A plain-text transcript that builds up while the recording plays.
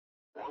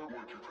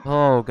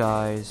Hello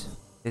guys,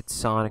 it's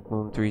Sonic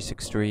Boom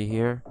 363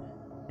 here,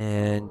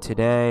 and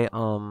today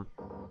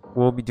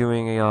we'll be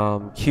doing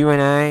a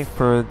Q&A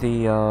for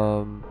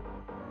the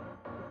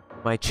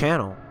my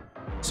channel.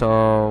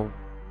 So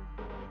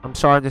I'm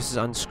sorry this is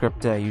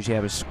unscripted. I usually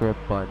have a script,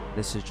 but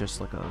this is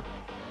just like a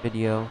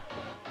video.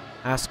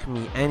 Ask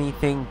me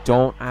anything.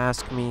 Don't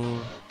ask me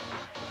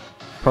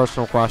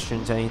personal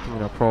questions, anything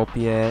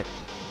inappropriate.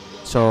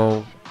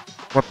 So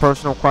what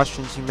personal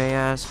questions you may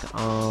ask?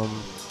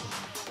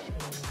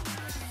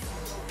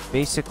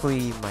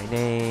 Basically my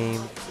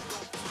name,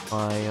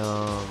 my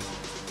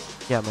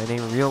my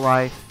name in real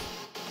life,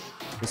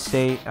 the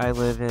state I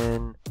live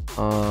in,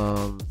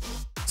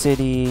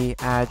 city,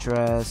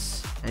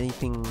 address,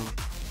 anything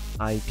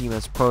I deem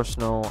as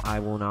personal, I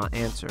will not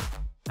answer.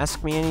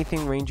 Ask me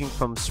anything ranging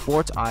from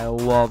sports. I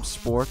love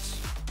sports,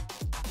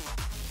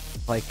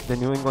 like the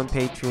New England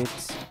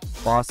Patriots,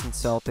 Boston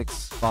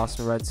Celtics,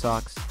 Boston Red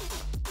Sox,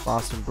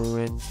 Boston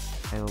Bruins.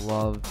 I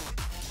love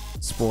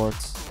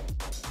sports.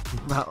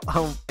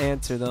 I'll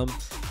answer them.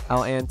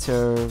 I'll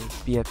answer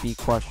BFB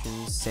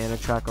questions, Santa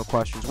Tracker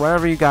questions,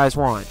 whatever you guys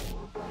want.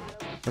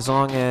 As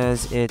long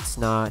as it's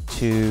not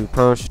too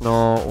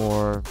personal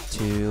or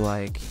too,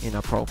 like,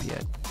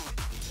 inappropriate.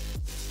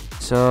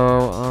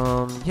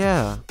 So,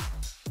 yeah.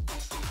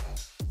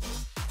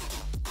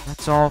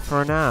 That's all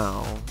for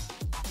now.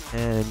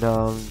 And,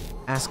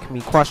 ask me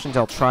questions.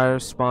 I'll try to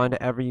respond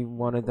to every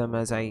one of them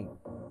as I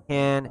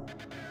can.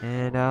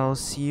 And I'll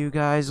see you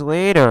guys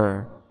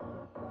later.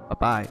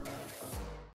 Bye-bye.